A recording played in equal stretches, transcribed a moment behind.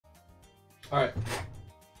Alright.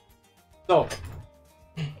 So,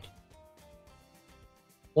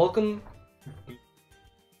 welcome.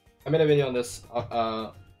 I made a video on this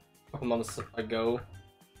a couple months ago,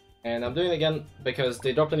 and I'm doing it again because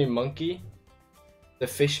they dropped a new monkey, the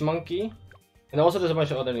fish monkey, and also there's a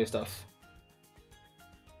bunch of other new stuff.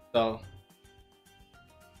 So,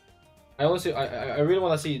 I really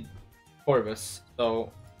want to see Corvus.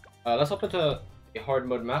 So, let's hop into a hard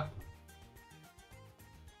mode map.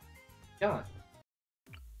 Yeah.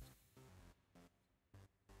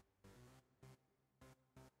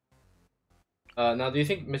 Now, do you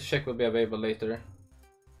think Mr. will be available later?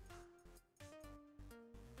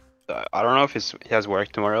 I don't know if he has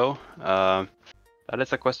work tomorrow. That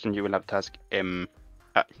is a question you will have to ask him.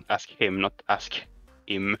 Ask him, not ask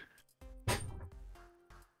him.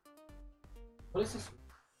 What is this?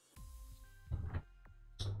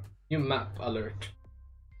 New map alert.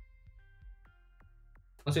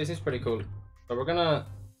 Honestly, it seems pretty cool. So we're gonna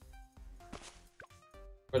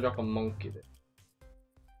drop a monkey there.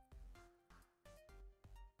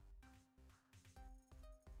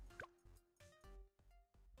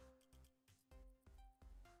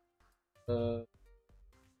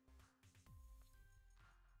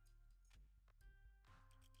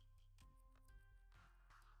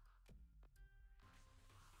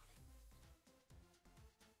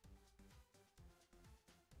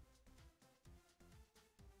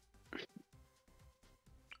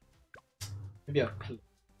 Maybe a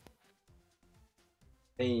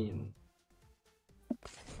plane.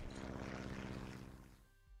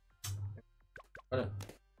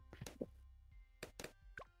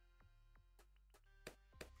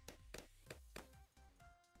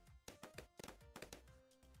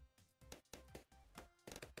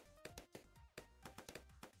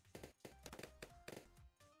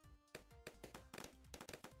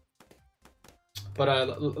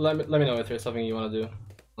 But let me know if there's something you want to do.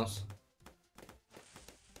 Alnos.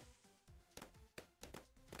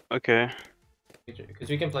 Okay. Because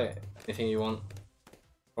we can play anything you want,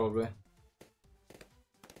 probably.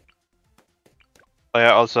 Oh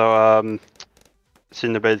yeah, also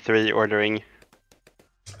Cineblade 3 ordering.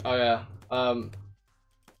 Oh yeah.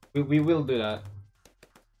 We will do that.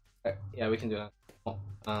 Yeah, we can do that.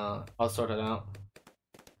 I'll sort it out.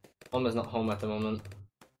 Mom is not home at the moment.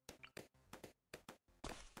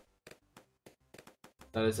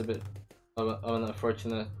 That is a bit of an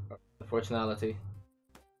unfortunality.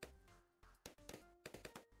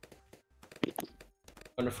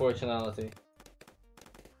 Unfortunality.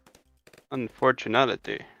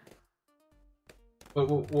 But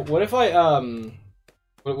what if I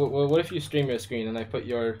what if you stream your screen and I put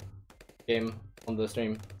your game on the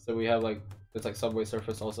stream, so we have like it's like Subway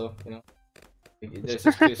Surface also, you know? Like, there's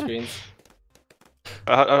just two screens.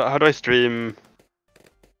 How do I stream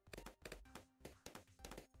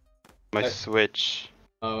my Switch?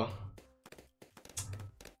 Oh,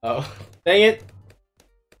 dang it!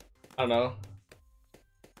 I don't know.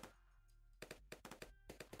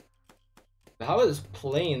 How is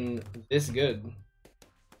playing this good?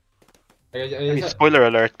 Spoiler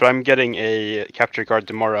alert, but I'm getting a capture card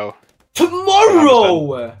tomorrow.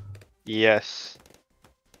 Tomorrow! Yes.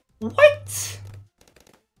 What?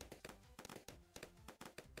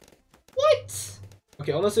 What?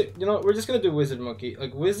 Okay, honestly, you know, we're just gonna do Wizard Monkey.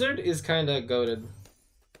 Like, Wizard is kinda goated.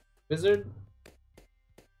 Wizard.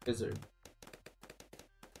 What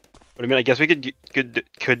I mean, I guess we could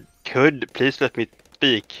please let me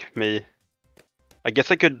speak, me. I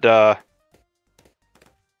guess I could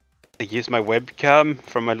use my webcam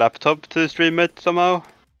from my laptop to stream it somehow.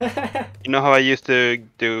 You know how I used to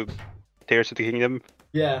do Tears of the Kingdom?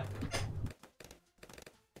 Yeah.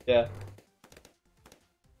 Yeah.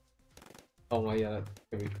 Oh my god,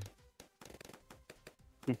 that could be...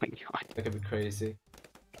 Oh my god. That could be crazy.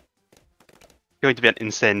 It's going to be an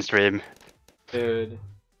insane stream. Dude.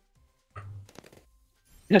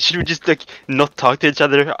 Yeah, should we just like not talk to each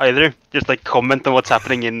other either? Just like comment on what's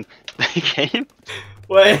happening in the game?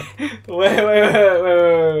 Wait.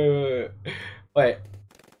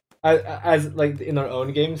 As like in our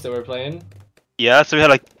own games that we're playing? Yeah, so we had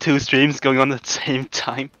like 2 streams going on at the same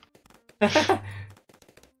time.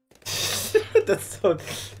 That's so...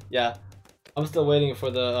 Yeah. I'm still waiting for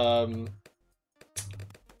the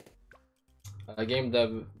game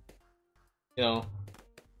dev, you know,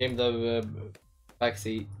 game dev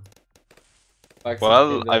backseat.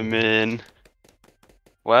 Well, I mean...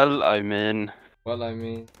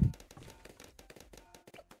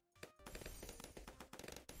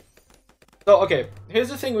 So, okay, here's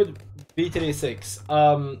the thing with BTD6.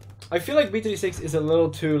 I feel like BTD6 is a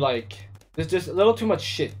little too, like... There's just a little too much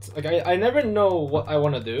shit. Like, I never know what I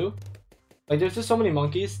want to do. Like there's just so many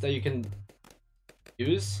monkeys that you can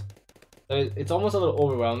use that it's almost a little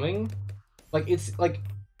overwhelming. Like it's like,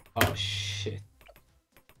 oh shit.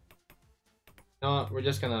 No, we're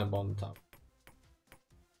just gonna bomb the top.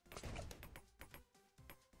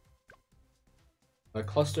 A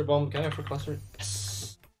cluster bomb. Can I for cluster?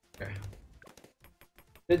 Yes. Okay.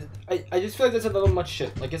 I just feel like there's a little much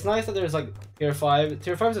shit. Like it's nice that there's like tier 5.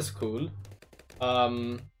 Tier 5 is cool.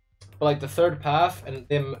 But like the third path and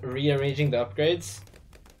them rearranging the upgrades,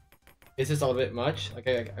 it's just a little bit much. Like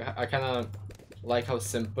I kind of like how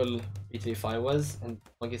simple BTD5 was in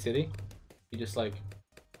Monkey City. You just like,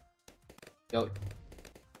 you know,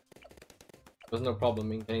 there's no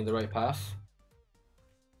problem in getting the right path.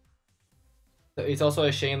 It's also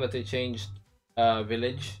a shame that they changed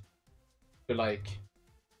village to like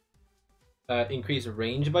increase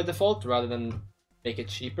range by default rather than make it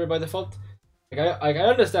cheaper by default. Like I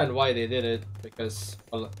understand why they did it, because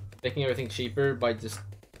well, making everything cheaper by just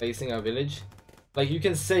placing a village, like you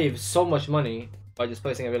can save so much money by just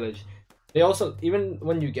placing a village. They also, even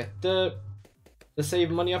when you get the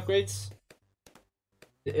save money upgrades,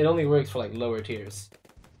 it only works for like lower tiers,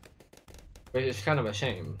 which is kind of a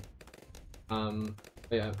shame. But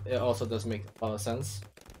yeah, it also does make a lot of sense.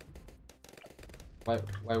 Why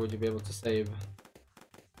would you be able to save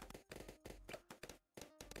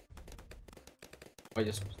by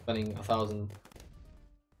just spending 1,000?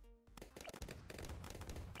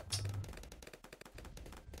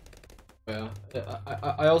 Yeah,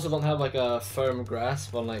 I also don't have like a firm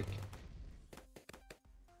grasp on like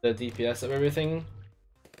the DPS of everything,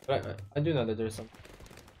 but I do know that there's some.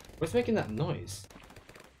 What's making that noise?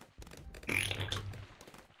 What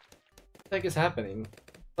the heck is happening?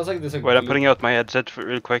 Sounds like there's a. Wait, I'm putting out my headset for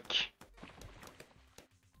real quick.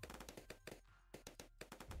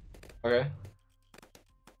 Okay.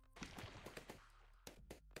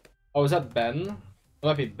 Oh, is that Ben? It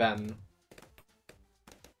might be Ben.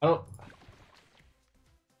 I don't.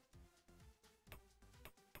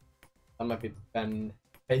 That might be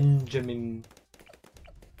Benjamin.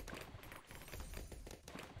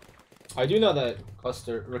 I do know that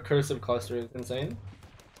recursive cluster is insane.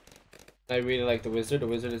 I really like the wizard. The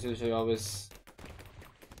wizard is usually always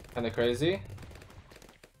kind of crazy.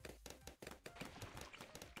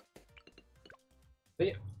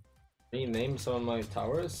 They rename some of my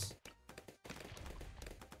towers.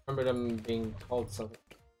 Remember them being called something.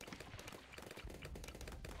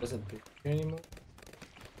 Doesn't appear anymore.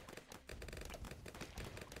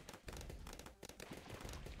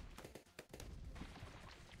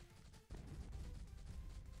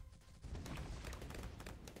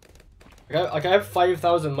 Like I have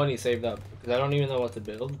 5,000 money saved up because I don't even know what to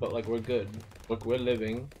build, but like we're good. Look, we're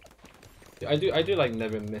living. I do like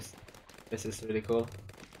never miss. This is really cool.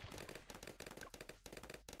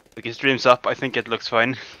 Look, his stream's up. I think it looks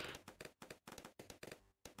fine.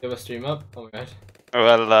 You have a stream up? Oh my god.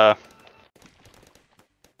 Well,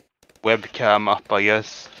 webcam up, I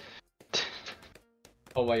guess.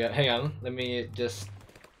 Oh my god. Hang on. Let me just.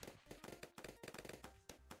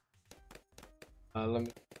 Let me.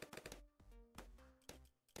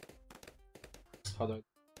 How do I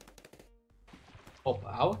pop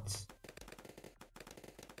out?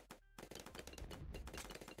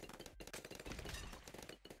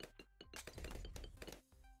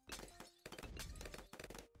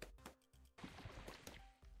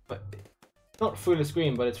 But it's not full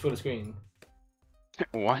screen, but it's full screen.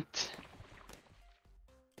 What?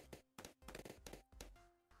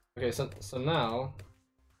 Okay, so now.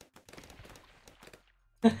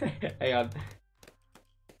 Hang on.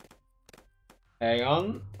 Hang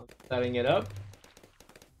on, I'm setting it up.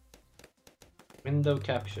 Window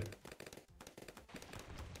capture.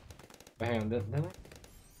 Wait, hang on, then I?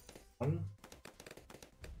 One.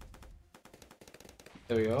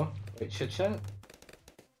 There we go. Wait, chit chat?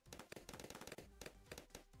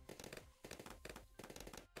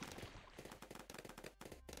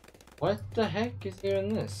 What the heck is here in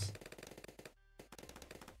this?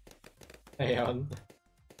 Hang on.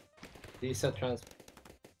 Reset transfer.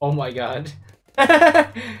 Oh my god.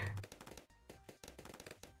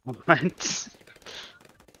 What?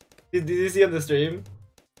 Did you see on the stream?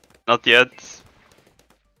 Not yet.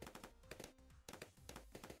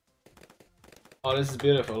 Oh, this is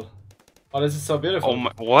beautiful. Oh, this is so beautiful. Oh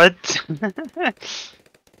my, what?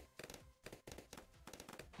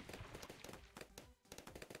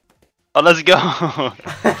 Oh, let's go.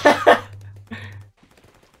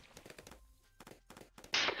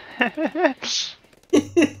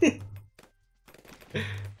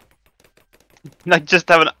 Like just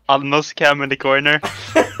have an Alnos cam in the corner.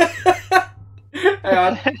 Hang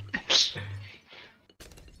on.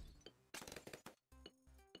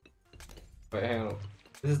 Wait, hang on.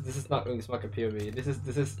 This is not Ugnsmackas POV.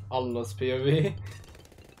 This is Alnos POV.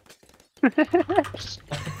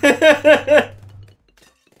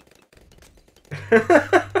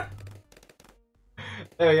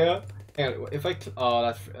 There we go. Hang on, if I oh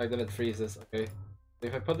that's then it freezes. Okay,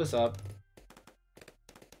 if I put this up,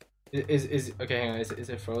 is okay? Hang on, is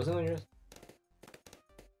it frozen on yours?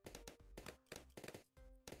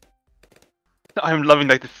 I'm loving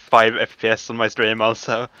like the 5 FPS on my stream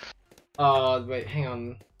also. Wait, hang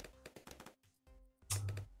on.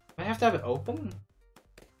 I have to have it open.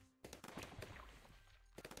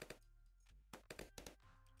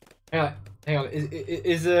 Hang on.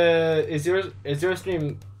 Is your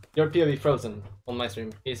stream your POV frozen on my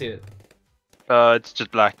stream? Can you see it? It's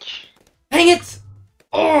just black. Dang it!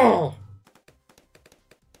 Oh!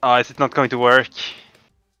 Is it not going to work?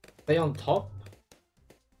 Stay on top.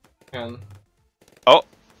 Hang on. Oh.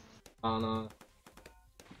 Oh no.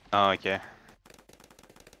 Oh, okay.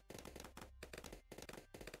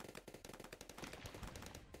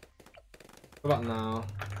 What about now?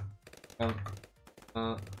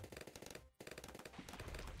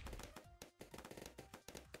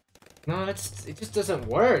 No, it just doesn't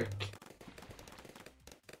work.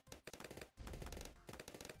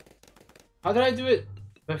 How did I do it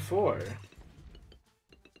before?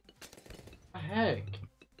 What the heck?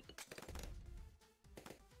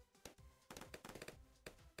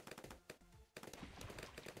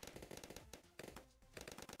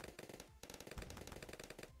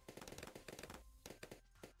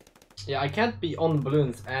 Yeah, I can't be on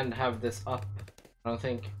balloons and have this up, I don't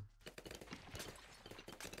think.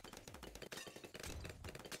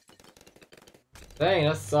 Dang,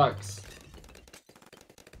 that sucks.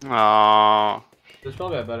 Oh. There's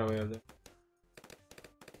probably a better way of doing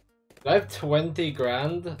it. I have 20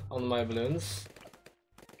 grand on my balloons.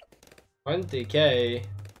 20k.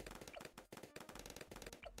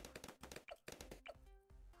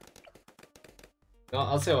 No,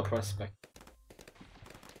 I'll say a prospect.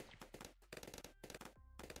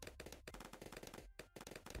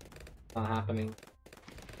 Not happening.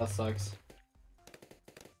 That sucks.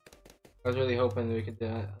 I was really hoping we could do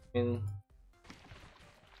it. I mean,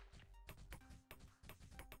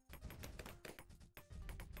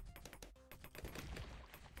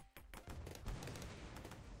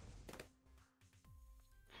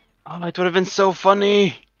 oh, it would have been so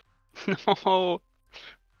funny. No.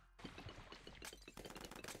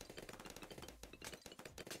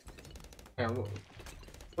 yeah,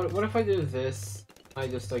 what if I do this? I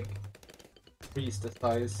just like increase the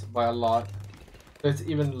size by a lot. So it's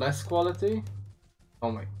even less quality.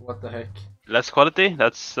 Oh my! What the heck? Less quality?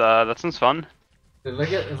 That sounds fun. Dude,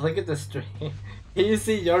 look at the stream. Can you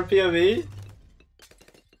see your POV?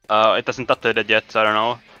 It hasn't updated yet, so I don't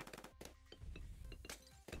know.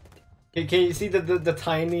 Can you see the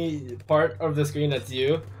tiny part of the screen that's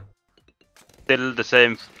you? Still the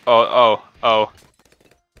same. Oh,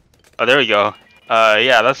 there we go.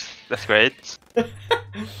 Yeah, that's great.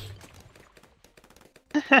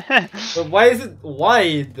 But why is it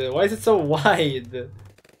wide? Why is it so wide?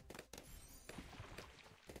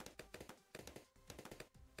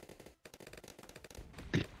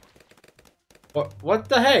 What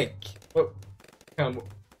the heck? What?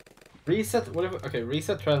 Reset. What if? Okay,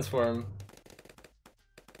 reset transform.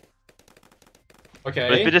 Okay.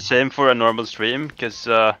 Will it be the same for a normal stream? Because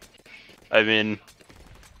I mean,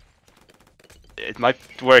 it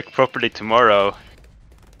might work properly tomorrow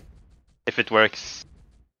if it works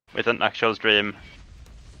with an actual stream.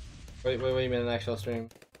 Wait, what do you mean an actual stream?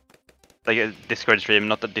 Like a Discord stream,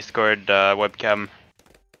 not a Discord webcam.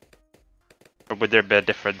 Or would there be a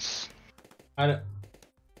difference? I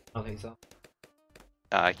don't think so.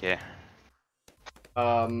 Okay.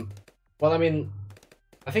 Well, I mean,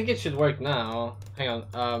 I think it should work now. Hang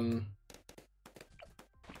on.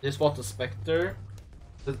 Just bought the Spectre.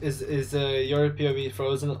 Is your POV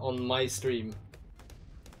frozen on my stream?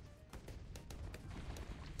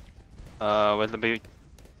 Will it be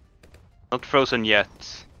not frozen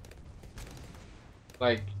yet?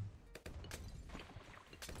 Like,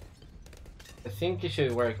 I think it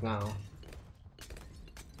should work now.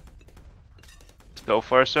 So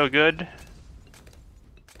far, so good.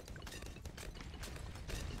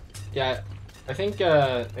 Yeah, I think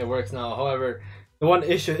it works now. However, the one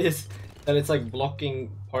issue is that it's like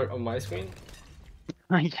blocking part of my screen.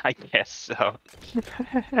 I guess so.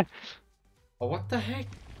 Oh, what the heck?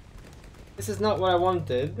 This is not what I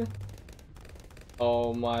wanted.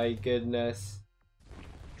 Oh my goodness.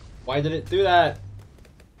 Why did it do that?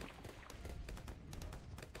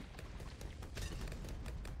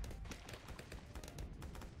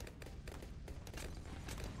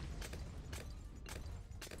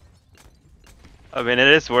 I mean, it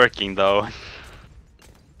is working though.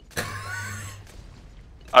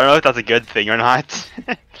 I don't know if that's a good thing or not.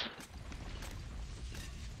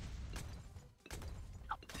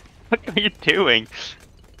 What are you doing?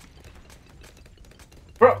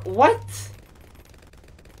 Bro, what?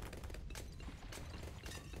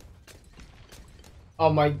 Oh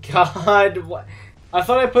my god, what? I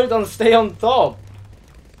thought I put it on stay on top.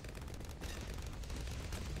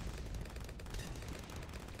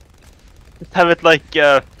 Just have it like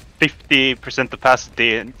 50%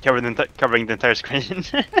 opacity and covering the entire screen.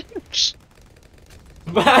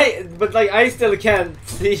 But like I still can't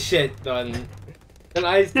see shit, Don. And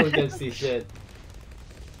I still can't see shit.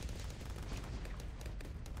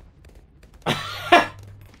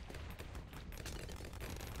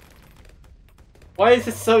 Why is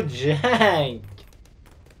it so jank?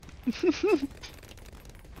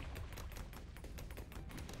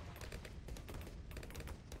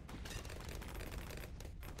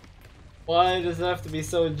 Why does it have to be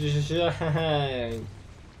so jank?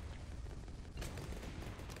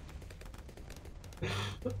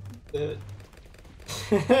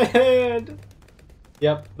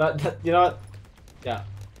 Yep, that you know what? Yeah.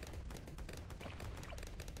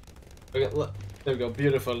 Okay, look, there we go.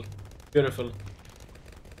 Beautiful, beautiful.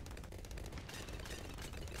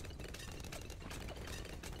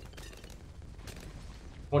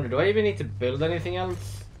 Wonder, do I even need to build anything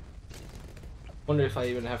else? Wonder if I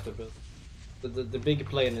even have to build. The big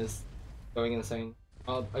plane is going insane.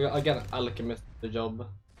 I get alchemist the job.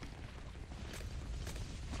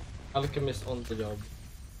 Alchemist on the job.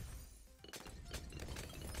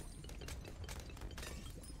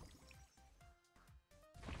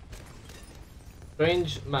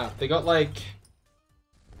 Strange map. They got like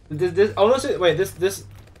this. Honestly, wait. This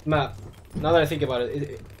map. Now that I think about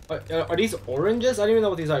it, are these oranges? I don't even know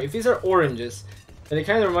what these are. If these are oranges, then it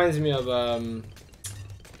kind of reminds me of the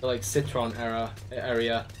like Citron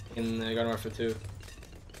area in Garden Warfare 2.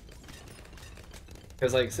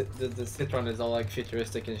 Because like the Citron is all like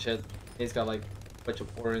futuristic and shit. He's got like a bunch of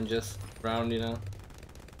oranges around, you know.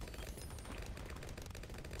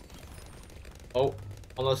 Oh,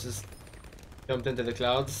 Alnos just jumped into the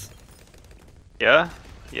clouds. Yeah,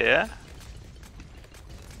 yeah.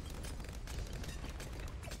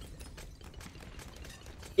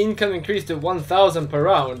 Income increased to 1,000 per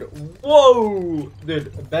round. Whoa!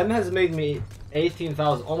 Dude, Ben has made me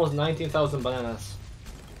 18,000, almost 19,000 bananas.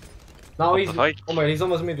 Now he's, oh my, he's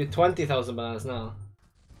almost made me 20,000 bananas now.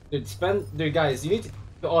 Dude, guys, you need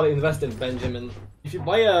to all invest in Benjamin. If you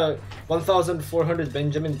buy a 1,400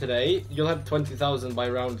 Benjamin today, you'll have 20,000 by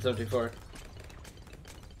round 34.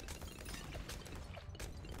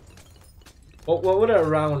 What would a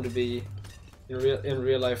round be in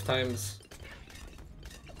real life times?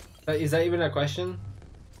 Is that even a question?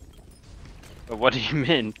 What do you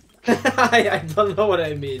mean? I don't know what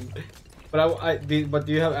I mean. But but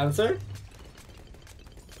do you have answer?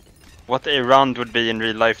 What a round would be in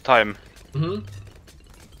real life time?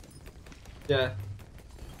 Yeah.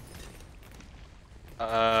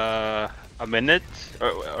 A minute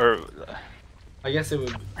or I guess it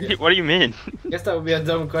would. Yeah. What do you mean? I guess that would be a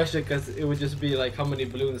dumb question because it would just be like how many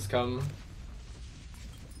balloons come.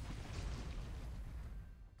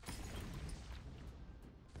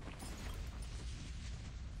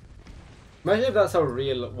 Imagine if that's how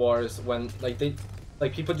real wars went. Like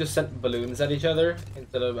people just sent balloons at each other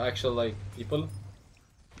instead of actual like people.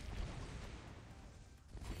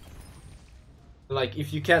 Like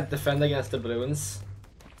if you can't defend against the balloons,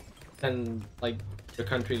 then like your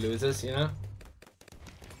country loses, you know?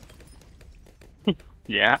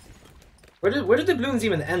 Yeah. Where did the balloons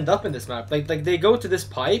even end up in this map? Like they go to this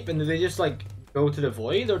pipe and do they just like go to the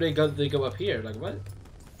void, or they go up here? Like what?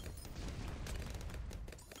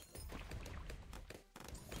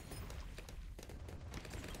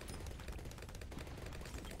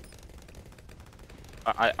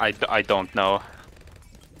 I don't know.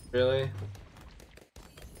 Really?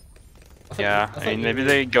 Yeah, I mean maybe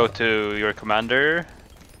they go to your commander.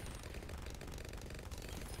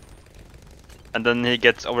 And then he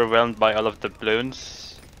gets overwhelmed by all of the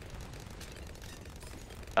balloons.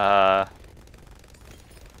 Then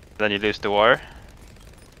you lose the war.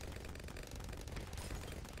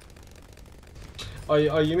 Oh,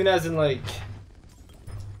 you mean as in like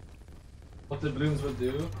what the balloons would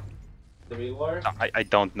do? The real war? I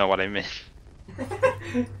don't know what I mean.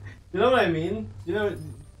 You know what I mean? You know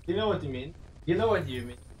what you mean? You know what you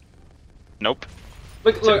mean? Nope.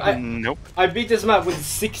 Look, nope. I beat this map with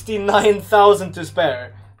 69,000 to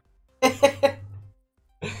spare.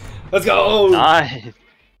 Let's go! Nice.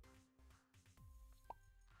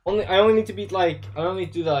 I only need to beat like, I only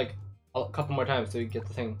need to do like a couple more times to get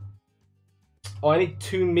the thing. Oh, I need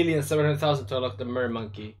 2,700,000 to unlock the mer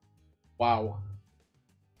monkey. Wow.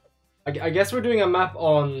 I guess we're doing a map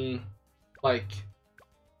on, like,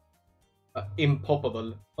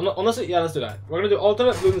 impoppable. Honestly, yeah, let's do that. We're gonna do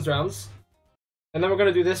alternate Bloons rounds, and then we're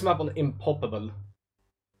gonna do this map on impoppable.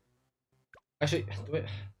 Actually, do it.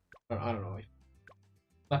 I don't know.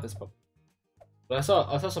 Map is pop. But I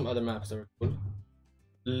saw some other maps that were cool.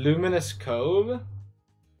 Luminous Cove.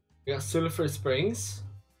 We got Sulphur Springs.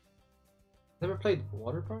 Never played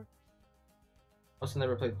Water Park. Also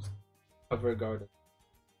never played Cover Garden.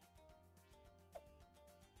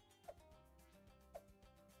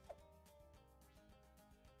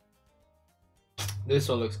 This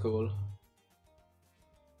one looks cool.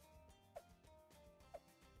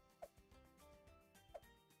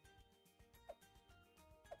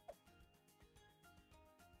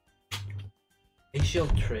 Glacial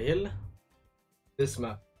Trail? This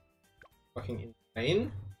map. Fucking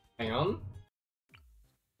insane. Hang on.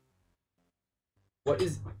 What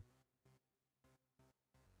is...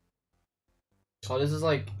 Oh, this is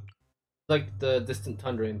like the Distant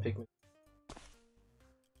Tundra in Pikmin.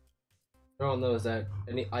 Everyone knows that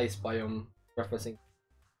any ice biome referencing.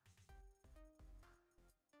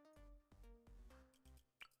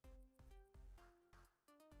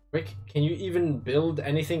 Rick, can you even build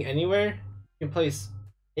anything anywhere? You can place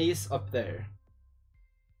Ace up there.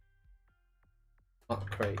 Oh,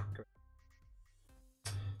 great.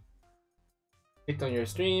 Clicked on your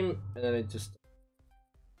stream, and then it just...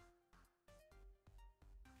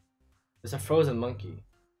 There's a frozen monkey.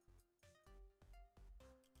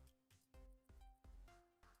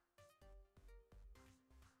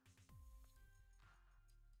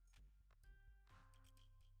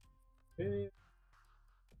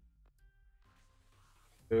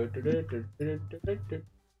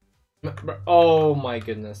 Oh my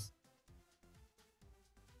goodness.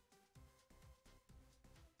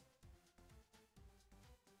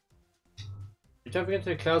 You're jumping into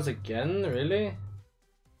the clouds again? Really?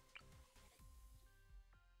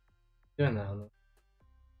 Doing that.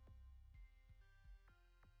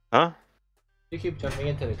 Huh? You keep jumping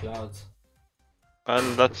into the clouds.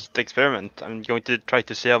 Well, that's the experiment. I'm going to try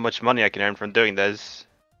to see how much money I can earn from doing this.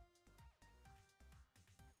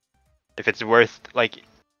 If it's worth, like,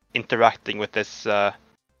 interacting with this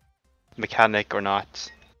mechanic or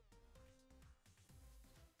not.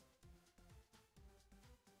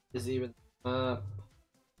 Is even I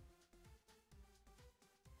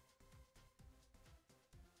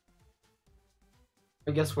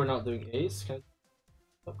guess we're not doing Ace.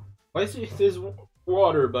 Why is there's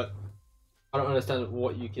water, but I don't understand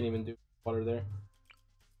what you can even do with water there.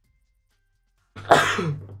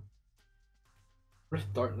 Where's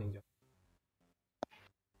Dart Ninja?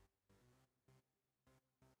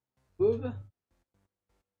 Move.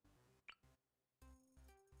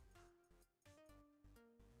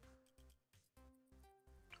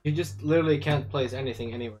 You just literally can't place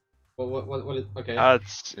anything anywhere. What is, okay.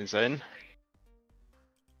 That's insane.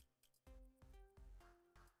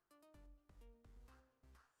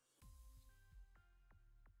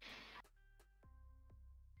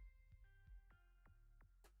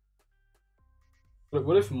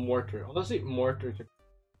 What if Mortar? Honestly, Mortar could...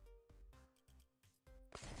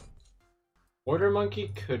 Mortar Monkey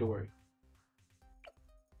could work.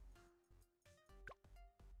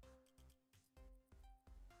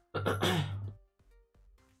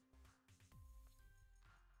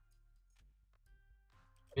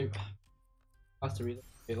 Maybe... Has to read it.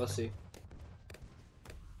 Okay, let's see.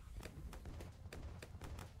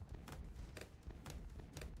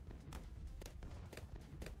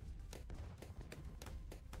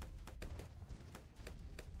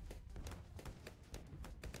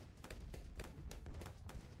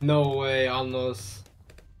 No way, Alnos.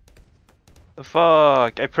 The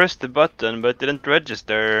fuck? I pressed the button, but it didn't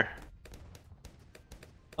register.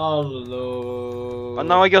 Hello. And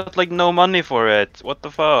now I got like no money for it. What the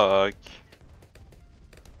fuck?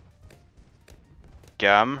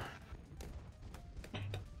 Scam.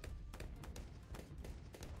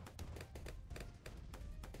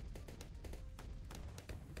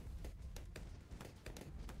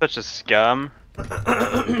 Such a scam.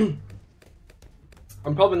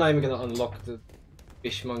 I'm probably not even gonna unlock the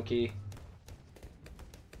fish monkey.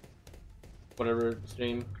 Whatever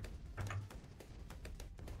stream.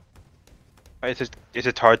 Is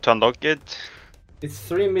it hard to unlock it? It's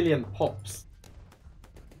 3 million pops.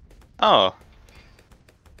 Oh.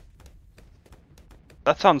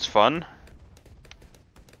 That sounds fun.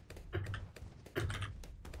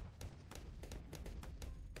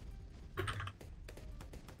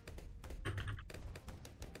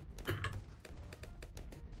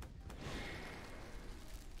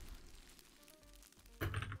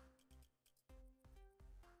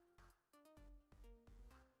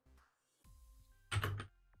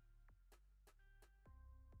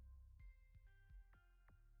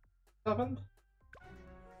 happened?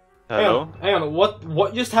 Hello? Hang on.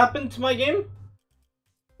 What just happened to my game?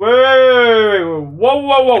 Wait.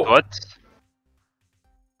 Whoa. What?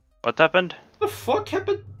 What happened? What the fuck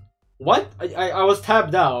happened? What? I was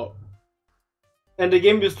tabbed out. And the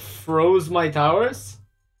game just froze my towers?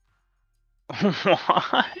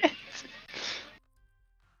 What?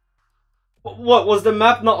 What? Was the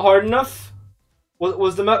map not hard enough?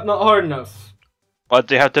 Was the map not hard enough? What,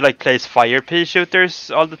 do you have to like place fire pea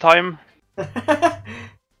shooters all the time? To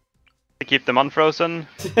keep them unfrozen?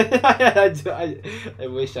 I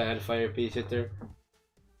wish I had fire pea shooter.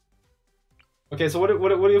 Okay, so what do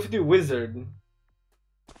you have to do? Wizard.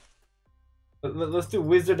 Let's do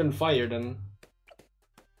wizard and fire then.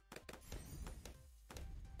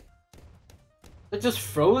 It's just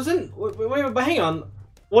frozen? Wait, but hang on.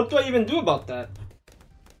 What do I even do about that?